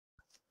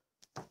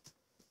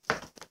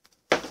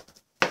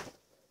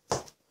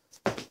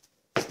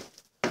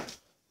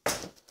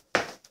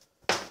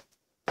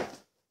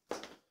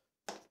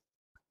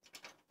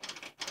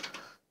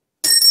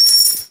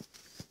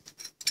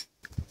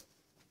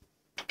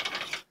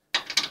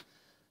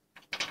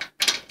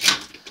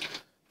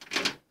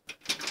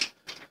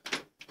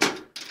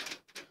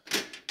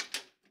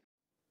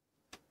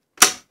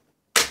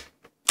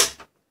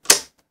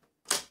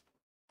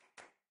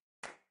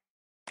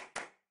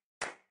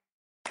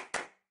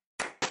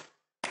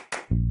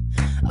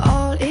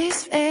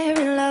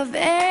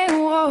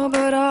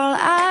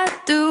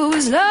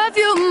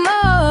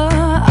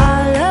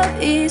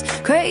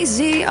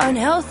crazy,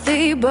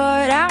 unhealthy,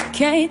 but I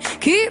can't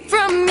keep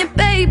from you,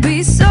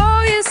 baby. So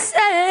you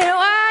said,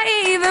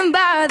 why even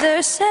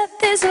bother? Said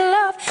this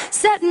love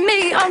set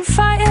me on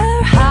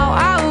fire. How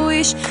I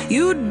wish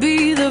you'd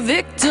be the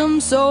victim,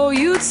 so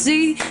you'd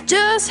see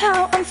just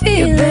how I'm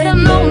feeling. You better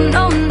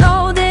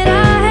know that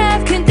I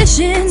have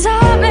conditions.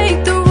 I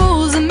make the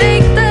rules and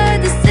make the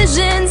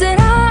decisions, and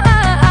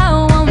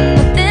I want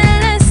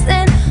nothing less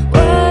than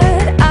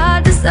what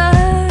I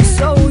deserve.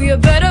 So you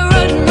better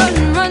run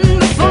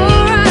before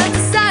I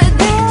decide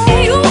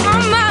that you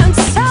are mine.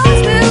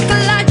 Sides will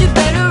collide. You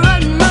better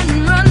run,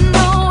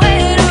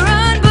 nowhere to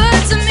run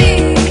but to me.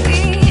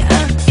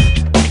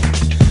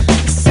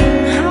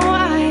 Somehow I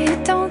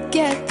don't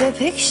get the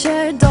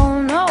picture,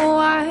 don't know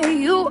why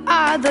you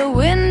are the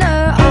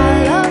winner. Our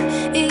love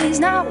is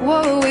not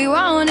what we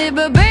wanted,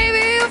 but baby,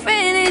 you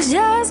finished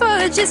just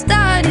what you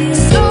started.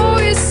 So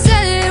you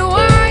said,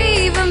 why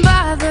even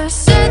bother?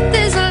 Said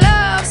this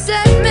love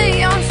set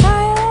me on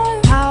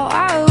fire. How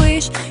I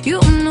wish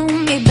you knew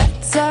me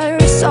better,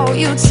 so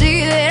you'd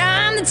see that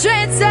I'm the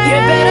trendsetter.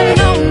 You better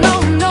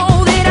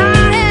know that I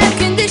have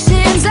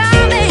conditions. I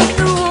make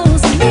the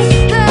rules and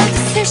make the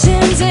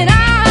decisions, and I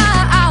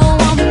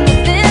want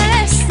nothing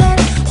less than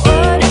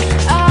what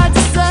I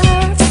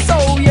deserve. So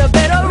you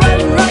better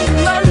run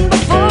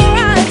before I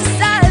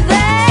decide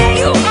that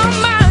you are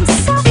mine.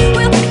 Sides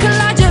will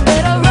collide. You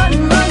better run,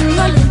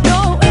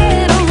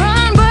 nowhere to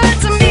run but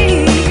to me.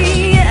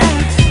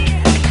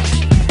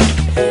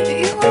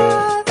 You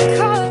are the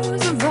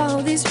cause of all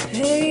this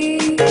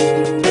pain, but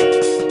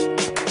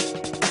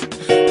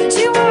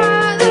you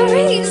are the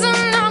reason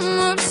I'm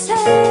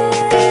upset.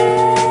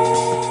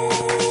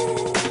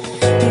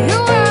 You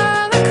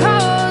are the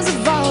cause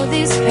of all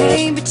this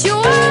pain, but you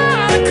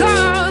are the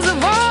cause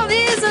of all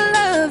this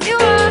love. You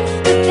are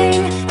the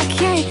thing I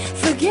can't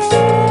forget.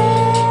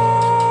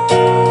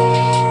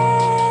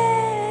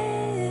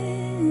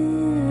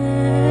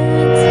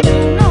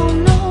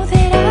 Know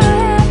that I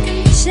have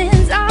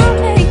conditions. I'll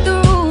make the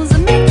rules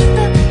and make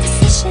the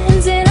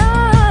decisions, and I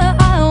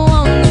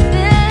want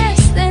nothing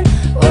less than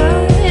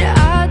what I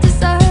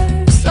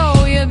deserve. So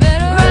you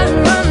better run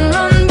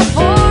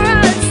before I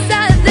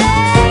decide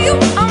that you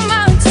are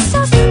mine.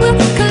 Sides will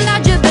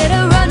collide. You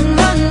better run,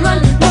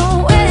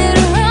 nowhere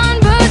to run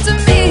but to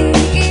me.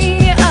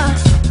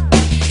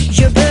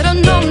 You better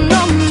know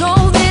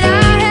that I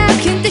have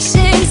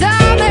conditions. I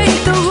make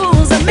the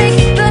rules, I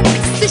make the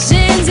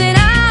decisions, and I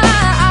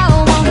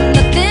want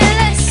nothing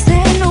less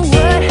than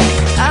what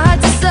I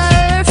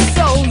deserve.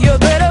 So you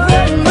better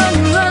run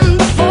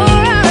before I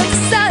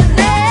decide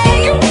that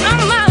you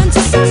are mine.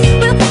 Sides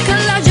will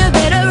collide. You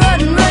better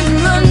run,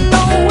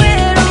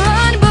 nowhere to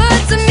run but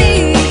to me.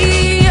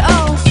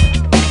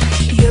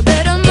 You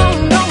better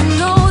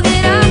know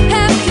that I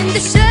have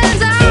conditions.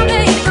 I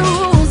make the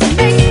rules and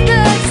make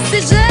the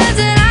decisions,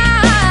 and I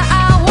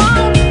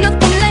want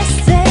nothing less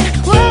than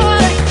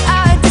what I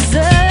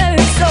deserve.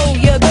 So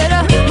you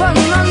better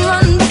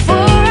run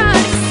before I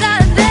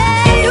decide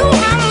that you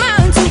are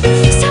mine.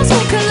 Sides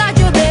will collide.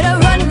 You better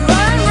run,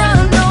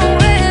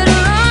 nowhere to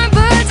run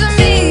but to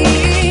me.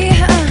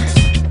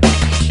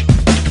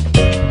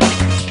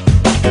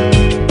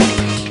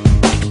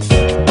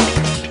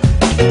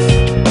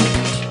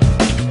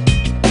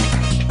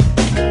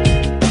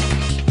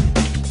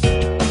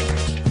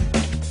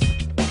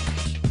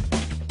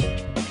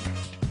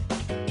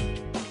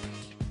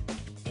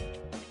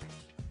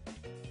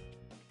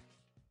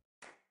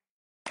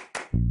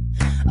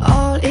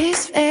 All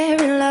is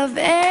fair in love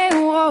and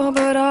war,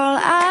 but all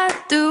I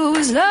do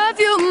is love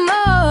you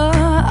more.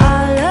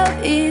 Our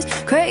love is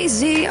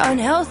crazy,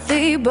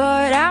 unhealthy,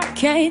 but I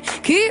can't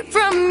keep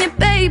from you,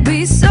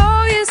 baby. So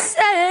you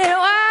said,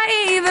 why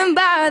even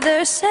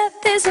bother? Said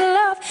this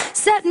love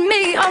set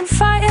me on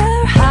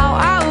fire. How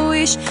I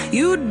wish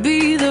you'd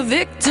be the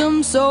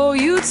victim, so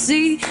you'd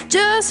see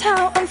just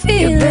how I'm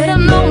feeling. You better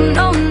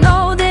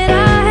know that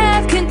I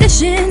have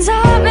conditions.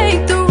 I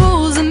make the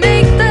rules and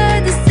make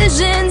the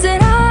decisions,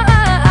 and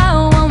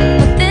I want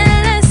nothing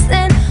less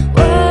than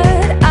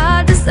what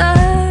I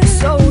deserve.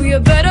 So you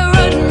better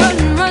run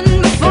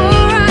before I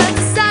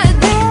decide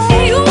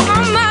that you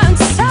are mine.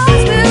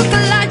 Sides will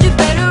collide. You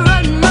better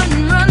run,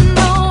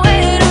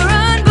 nowhere to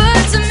run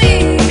but to me.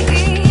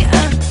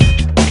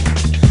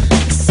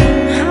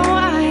 Somehow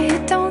I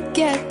don't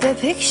get the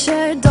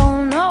picture,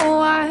 don't know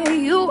why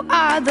you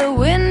are the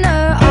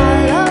winner. Our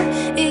love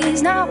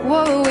is not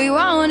what we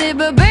wanted,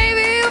 but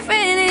baby, you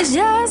finished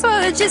just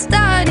what you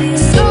started.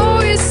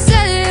 So you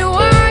said,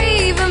 why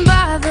even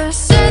bother?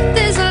 Said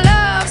this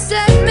love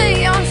set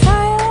me on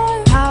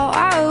fire. How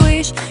I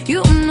wish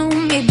you knew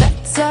me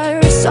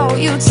better, so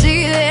you'd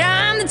see that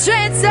I'm the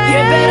trendsetter.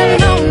 You better